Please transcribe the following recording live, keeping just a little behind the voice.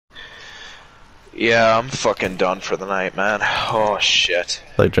Yeah, I'm fucking done for the night, man. Oh shit.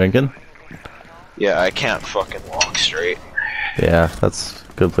 Like drinking? Yeah, I can't fucking walk straight. Yeah, that's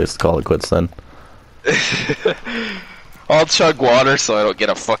a good place to call it quits then. I'll chug water so I don't get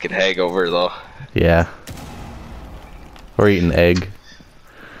a fucking hangover though. Yeah. Or eat an egg.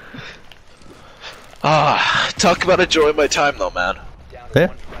 Ah, talk about enjoying my time though, man.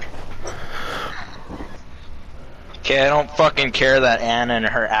 Yeah. Okay, I don't fucking care that Anna and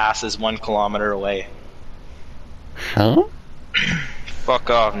her ass is 1 kilometer away. Huh? Fuck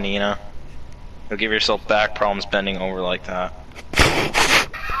off, Nina. You'll give yourself back problems bending over like that.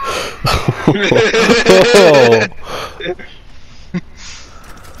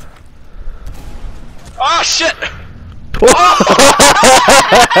 Oh shit!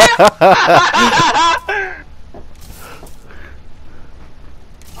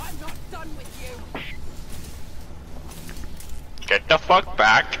 I'm not done with you. Get the fuck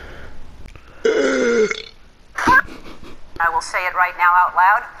back. I will say it right now out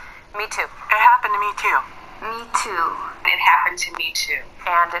loud. Me too. It happened to me too. Me too. It happened to me too.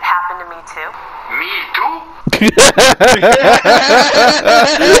 And it happened to me too. Me too?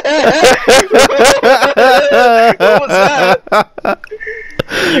 What was that?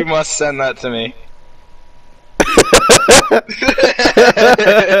 You must send that to me. What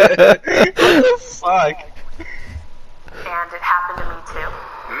the fuck? And it happened to me too.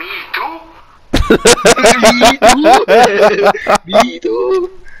 Me too? Me too.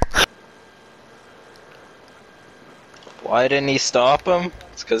 Why didn't he stop him?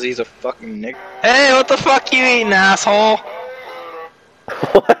 It's cause he's a fucking nigga. Hey, what the fuck you eating, asshole?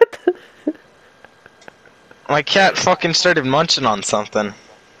 What? My cat fucking started munching on something.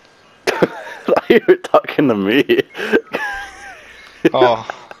 I thought you were talking to me. Oh.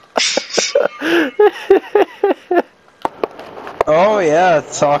 Oh yeah,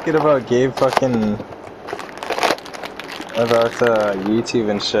 talking about Gabe fucking about YouTube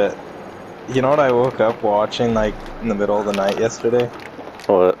and shit. You know what I woke up watching like in the middle of the night yesterday?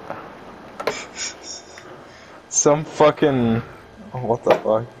 What? Some fucking... what the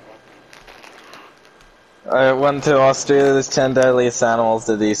fuck? I went to Australia's 10 deadliest animals,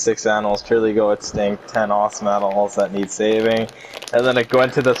 did these 6 animals truly go extinct, 10 awesome animals that need saving, and then it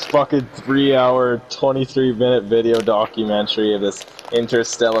went to this fucking 3-hour, 23-minute video documentary of this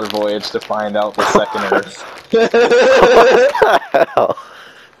interstellar voyage to find out the second Earth. Hell.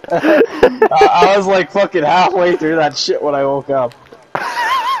 I was like fucking halfway through that shit when I woke up.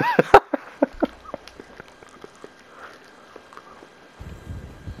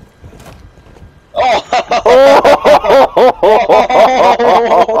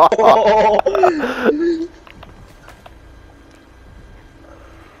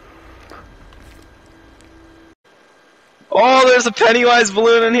 Oh, there's a Pennywise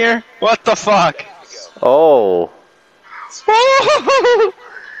balloon in here? What the fuck? Oh.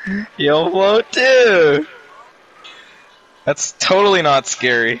 You'll float too! That's totally not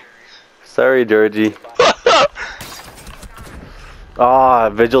scary. Sorry, Georgie. Ah,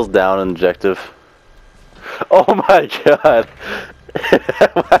 Vigil's down objective. Oh my god.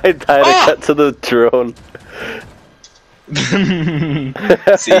 I died to cut to the drone.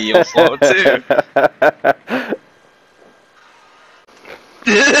 See, you'll float too.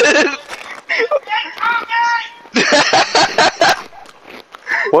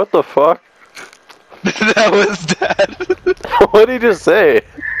 What the fuck? That was dead. What did he just say?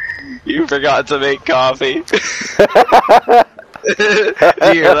 You forgot to make coffee. Do you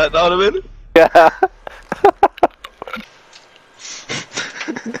hear that, Donovan? Yeah.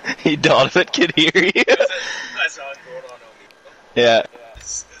 Donovan can hear you. I saw it going on over. Yeah.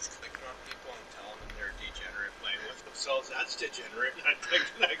 It's clicking on people and telling them they're degenerate, playing with themselves. That's degenerate. And I click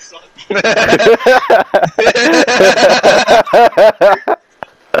the next one.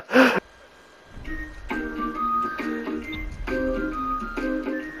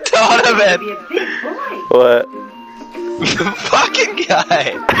 Donovan! What? The fucking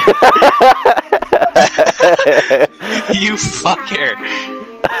guy! You fucker!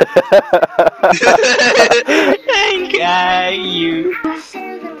 Guy, you.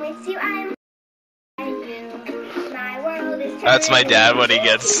 That's my dad when he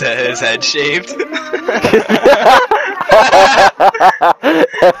gets his head shaved.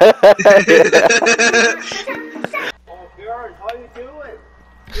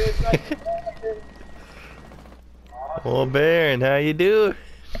 Well, Baron, how you doing?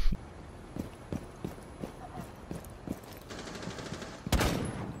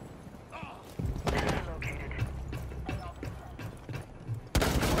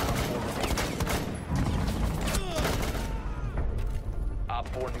 Op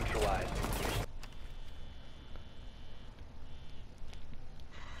 4 neutralized.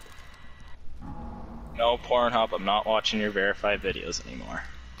 No Pornhub, I'm not watching your verified videos anymore.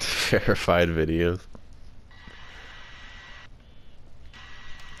 Verified videos.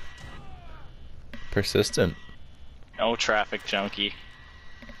 Persistent. No traffic junkie.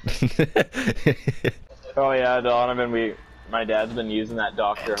 Oh yeah, Donovan, my dad's been using that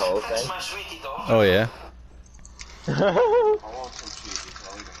Dr. Ho thing. Oh yeah? I want some cheesy.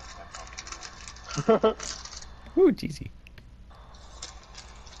 I'll eat it. Ooh, jeezy.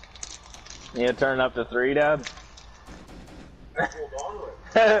 You gonna turn it up to 3, Dad? Hold on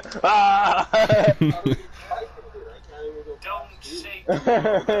with it. Ah!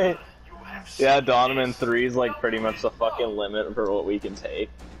 Yeah, Donovan 3 is like pretty much the fucking limit for what we can take.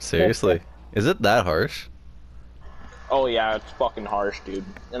 Seriously? Is it that harsh? Oh yeah, it's fucking harsh, dude.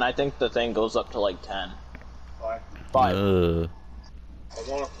 And I think the thing goes up to like 10. 5. Ugh. I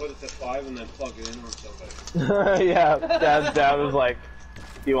want to put it to 5 and then plug it in on somebody. Yeah, Dad was like,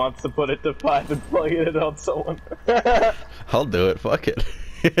 he wants to put it to 5 and plug it in on someone. I'll do it, fuck it.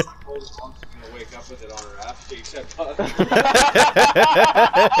 Mom's gonna wake up with it on her ass cheeks.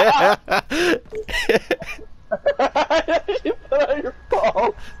 You put it on your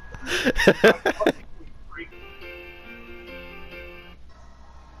balls.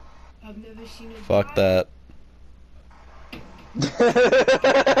 I've never seen a Fuck that. I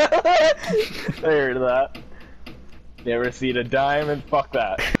heard that. Never seen a diamond? Fuck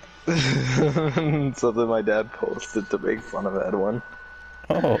that. Something my dad posted to make fun of Edwin.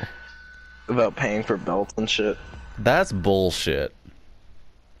 Oh. About paying for belts and shit. That's bullshit.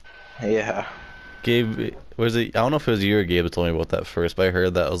 Yeah. Gabe, was it? I don't know if it was you or Gabe that told me about that first, but I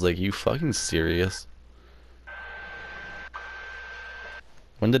heard that. I was like, you fucking serious?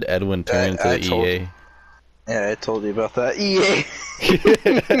 When did Edwin turn into the EA? Yeah, I told you about that. EA!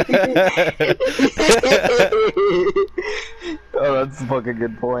 Oh, that's a fucking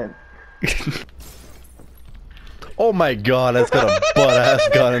good point. Oh my god, that's got a butt-ass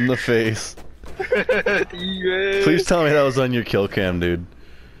gun in the face. EA! Please tell me that was on your kill cam, dude.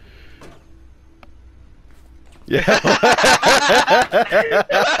 Yeah.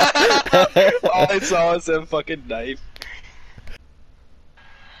 All I saw was him fucking knife.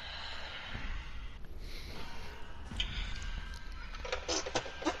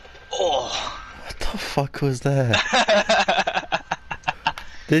 Oh. What the fuck was that?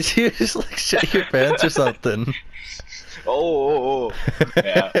 Did you just like shit your pants or something? Oh.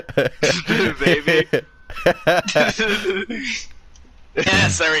 Yeah. Baby.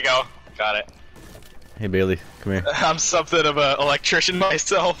 Yes, there we go. Got it. Hey Bailey, come here. I'm something of an electrician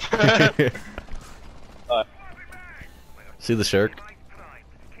myself. See the shark?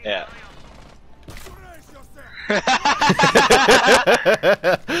 Yeah.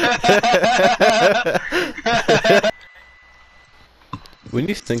 When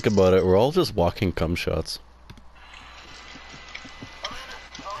you think about it, we're all just walking cum shots.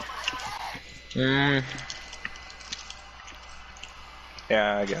 Yeah,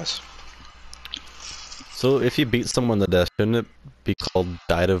 I guess. So if you beat someone to death, shouldn't it be called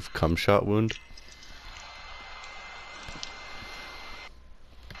died of cum shot wound?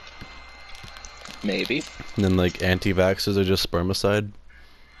 Maybe. And then like anti-vaxxers are just spermicide?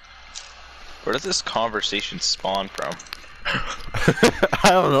 Where does this conversation spawn from? I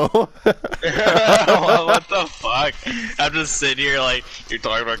don't know. What the fuck? I'm just sitting here like, you're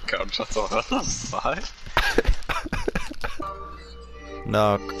talking about cum shots. What the fuck?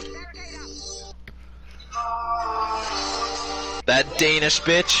 Knock. That Danish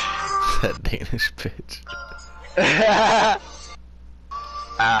bitch. That Danish bitch.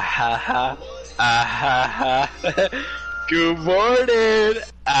 Ahaha. Ahaha. Good morning.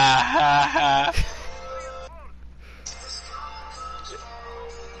 Ahaha.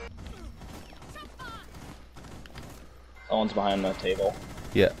 Someone's behind that table.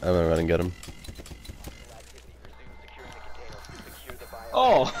 Yeah, I'm gonna run and get him.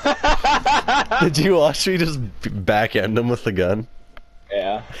 Oh! Did you watch me just back-end him with the gun?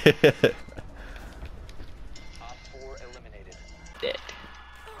 Yeah. Dead.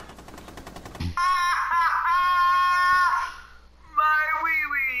 My wee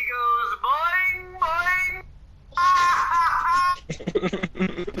wee goes boing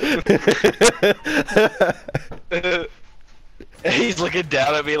boing. He's looking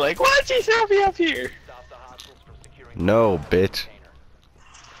down at me like, why'd you throw me up here? No, bitch.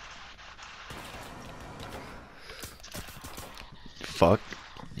 Fuck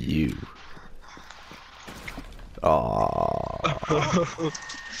you. Aww.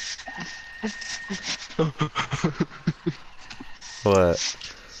 What?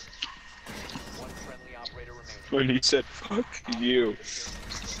 When he said, fuck you.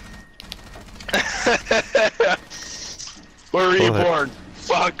 Where were you What? born?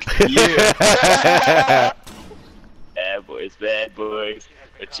 Fuck you. Bad boys.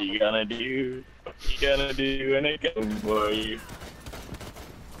 What you gonna do? What you gonna do when it comes for you?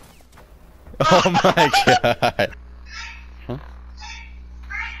 Oh my god.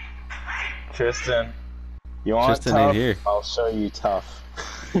 Tristan, you want Tristan tough? ain't here. I'll show you tough.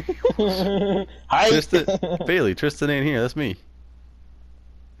 Hi. Tristan, Bailey, Tristan ain't here. That's me.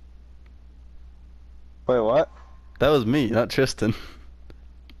 Wait, what? That was me, not Tristan.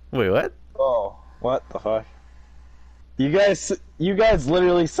 Wait, what? Oh, what the fuck? You guys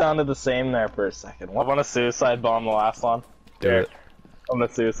literally sounded the same there for a second. I want to suicide bomb the last one. Do Here, it. I'm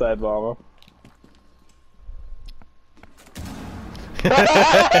gonna suicide bomb him. There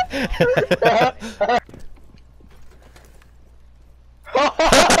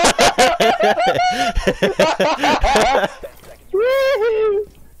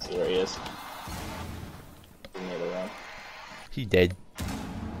he is. He dead.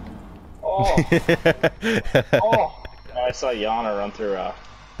 Oh! Oh! I saw Yana run through That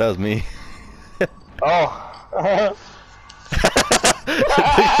was me. Oh!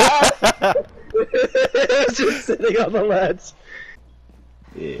 Just sitting on the ledge.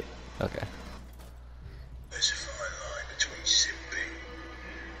 Yeah. Okay. There's a fine line between simping,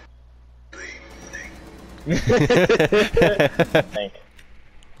 Thank you.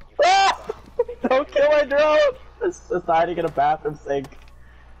 Ah! Don't kill my drone! It's hiding in a bathroom sink.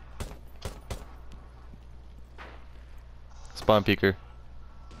 Spawn peeker.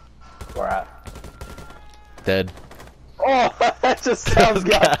 Where at? Dead. Oh! That just sounds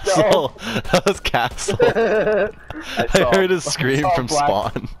Castle. That was Castle. I heard a scream from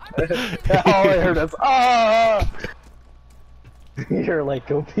spawn. All I heard is ah! You're like,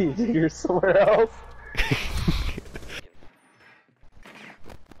 go pee, dude, you're somewhere else.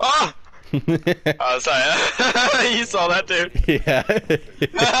 Ah! Oh, sorry. You saw that, dude. Yeah.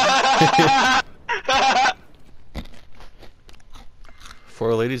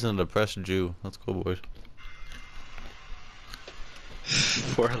 4 ladies and a depressed Jew. Let's go, boys.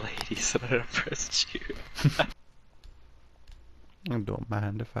 4 ladies and a depressed Jew. I don't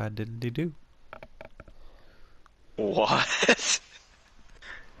mind if I diddly-do. What?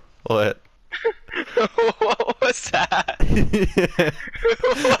 What? What was that? What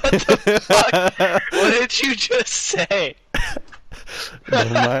the fuck? What did you just say?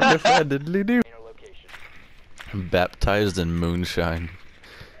 Don't mind if I diddly-do. I'm baptized in moonshine.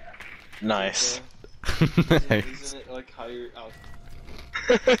 Nice. Nice. Isn't it like higher out?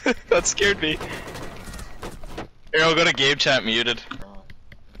 That scared me. Here, I'll go to game chat muted.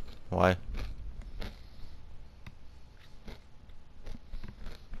 Why?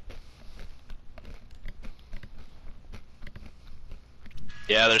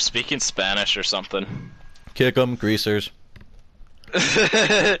 Yeah, they're speaking Spanish or something. Kick 'em, greasers.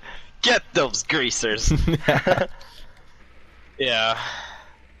 Get those greasers. Yeah.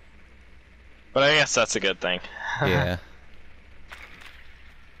 But I guess that's a good thing. Yeah.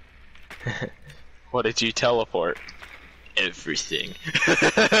 What did you teleport? Everything.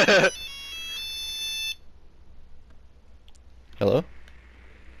 Hello?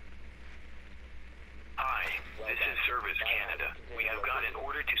 Hi, this is Service Canada. We have got an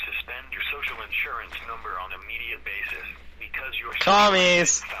order to suspend your social insurance number on an immediate basis because your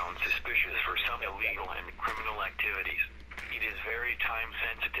Commies! is found suspicious for some illegal and criminal activities. It is very time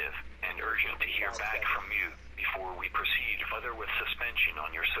sensitive and urgent to hear back from you before we proceed further with suspension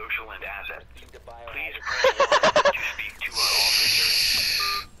on your social and assets. Please press 1 to speak to our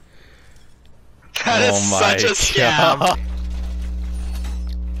officer. That is such a scam. God.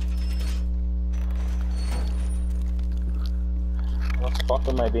 What the fuck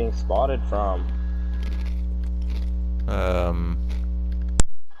am I being spotted from?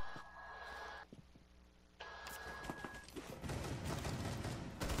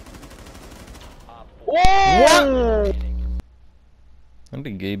 What? What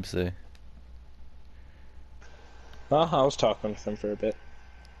did Gabe say? I was talking with him for a bit.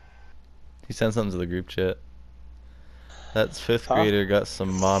 He sent something to the group chat. That 5th Huh? grader got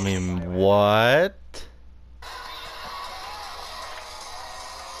some mommy. What?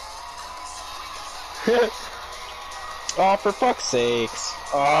 Oh, for fuck's sakes.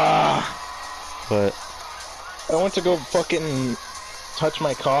 Ah. What? I went to go fucking touch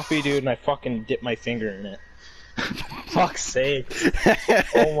my coffee, dude, and I fucking dipped my finger in it. Fuck's sake.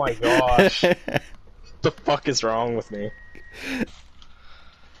 Oh my gosh. What the fuck is wrong with me?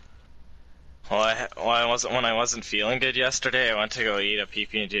 Well, when I wasn't feeling good yesterday, I went to go eat a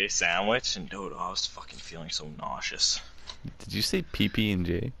PB&J sandwich, and dude, I was fucking feeling so nauseous. Did you say PP and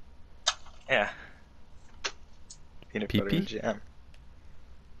J? Yeah. Peanut butter PP? and jam.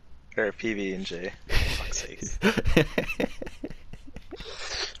 Or PB and J. Fuck's sakes.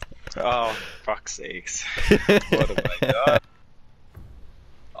 Oh, fuck's sakes. What have I done?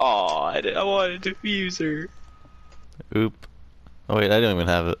 Oh, I wanted a diffuser. Oop. Oh wait, I don't even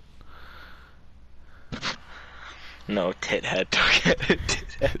have it. No, Tithead took it.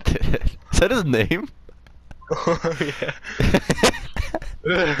 Tithead. Is that his name? Oh, yeah.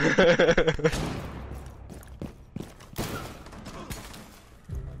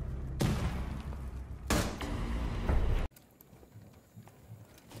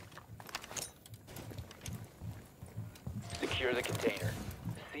 Secure the container.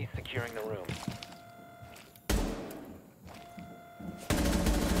 Cease securing the room.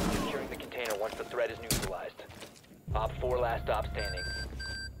 Securing the container once the threat is neutralized. Op 4 last stop standing.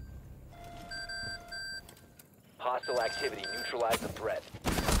 Hostile activity. Neutralize the threat.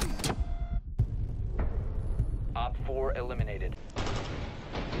 Op 4 eliminated.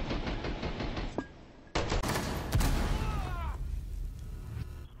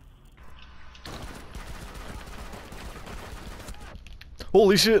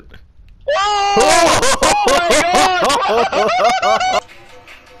 Holy shit! Oh my god!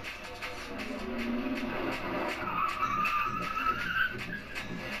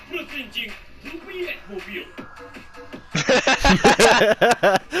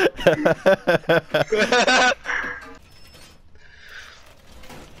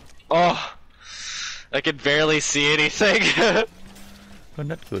 Oh, I could barely see anything. Oh,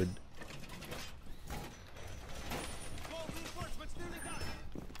 not good.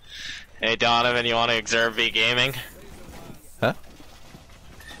 Hey Donovan, you want to observe me gaming? Huh?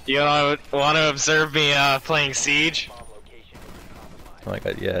 You want to observe me playing Siege? Oh my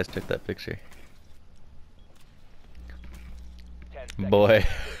god, yeah, let's check that picture. Boy,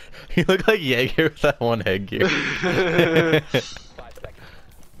 you look like Jaeger with that one headgear.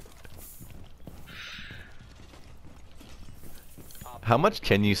 How much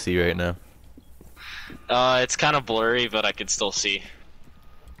can you see right now? It's kind of blurry, but I can still see.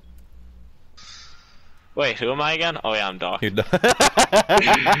 Wait, who am I again? Oh yeah, I'm Doc. You're done.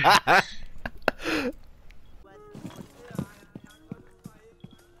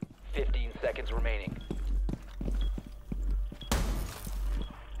 15 seconds remaining.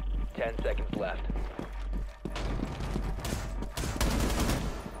 10 seconds left.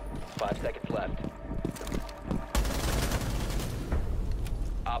 5 seconds left.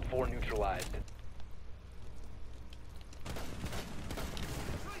 Op 4 neutralized.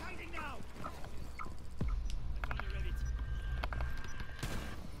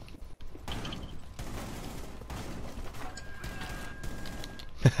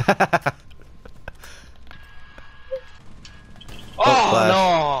 Oh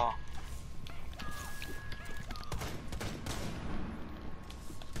no!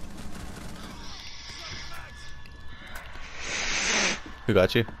 Who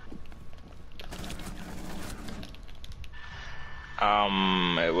got you?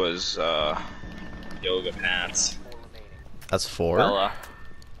 It was Yoga Pants. That's 4? Bella.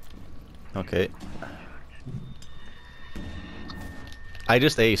 Okay. I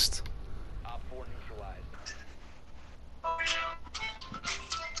just aced. Op 4 neutralized.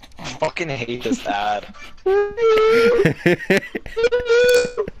 I fucking hate this ad.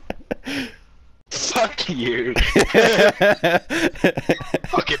 Fuck you.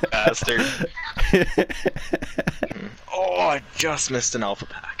 Fucking bastard. Oh, I just missed an alpha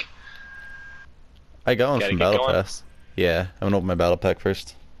pack. I got one Gotta from get Battle going. Pass. Yeah, I'm gonna open my Battle Pack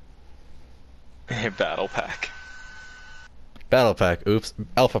first. Battle pack. Battle Pack, oops.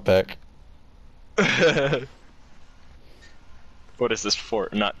 Alpha Pack. What is this for?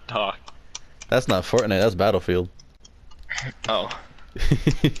 Not talk. That's not Fortnite, that's Battlefield. Oh.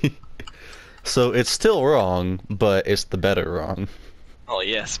 So it's still wrong, but it's the better wrong. Oh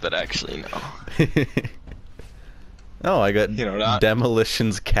yes, but actually no. Oh, I got You know, not-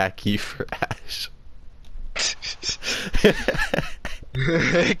 Demolition's khaki for Ash.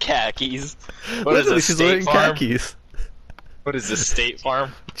 Khakis. What is Literally, this, she's State wearing Farm? khakis. What is this, State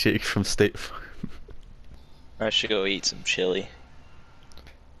Farm? Jake from State Farm. I should go eat some chili.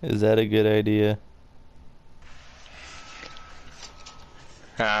 Is that a good idea?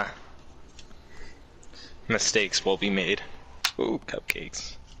 Ah. Mistakes will be made. Ooh,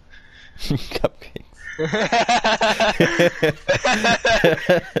 cupcakes. Cupcakes.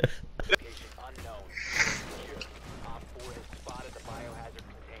 Unknown. Secure. Op 4 has spotted the biohazard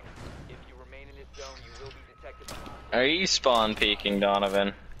container. If you remain in this zone, you will be detected by hostiles. Are you spawn peeking,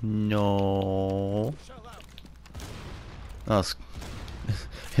 Donovan? No. Oh,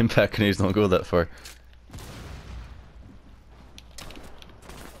 Impact grenades don't go that far.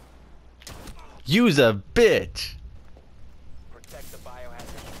 Use a bitch! Protect the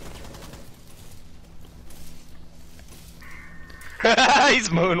biohazard. He's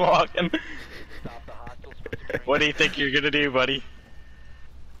moonwalking. Stop the hostiles from spreading. What do you think you're gonna do, buddy?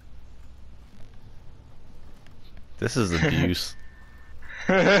 This is abuse.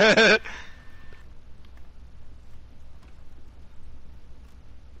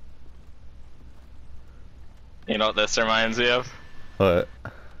 You know what this reminds me of? What?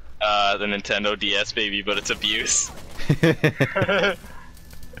 The Nintendo DS, baby, but it's abuse.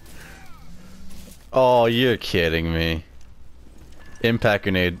 Oh, you're kidding me. Impact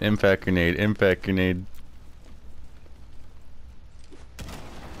grenade, impact grenade, impact grenade.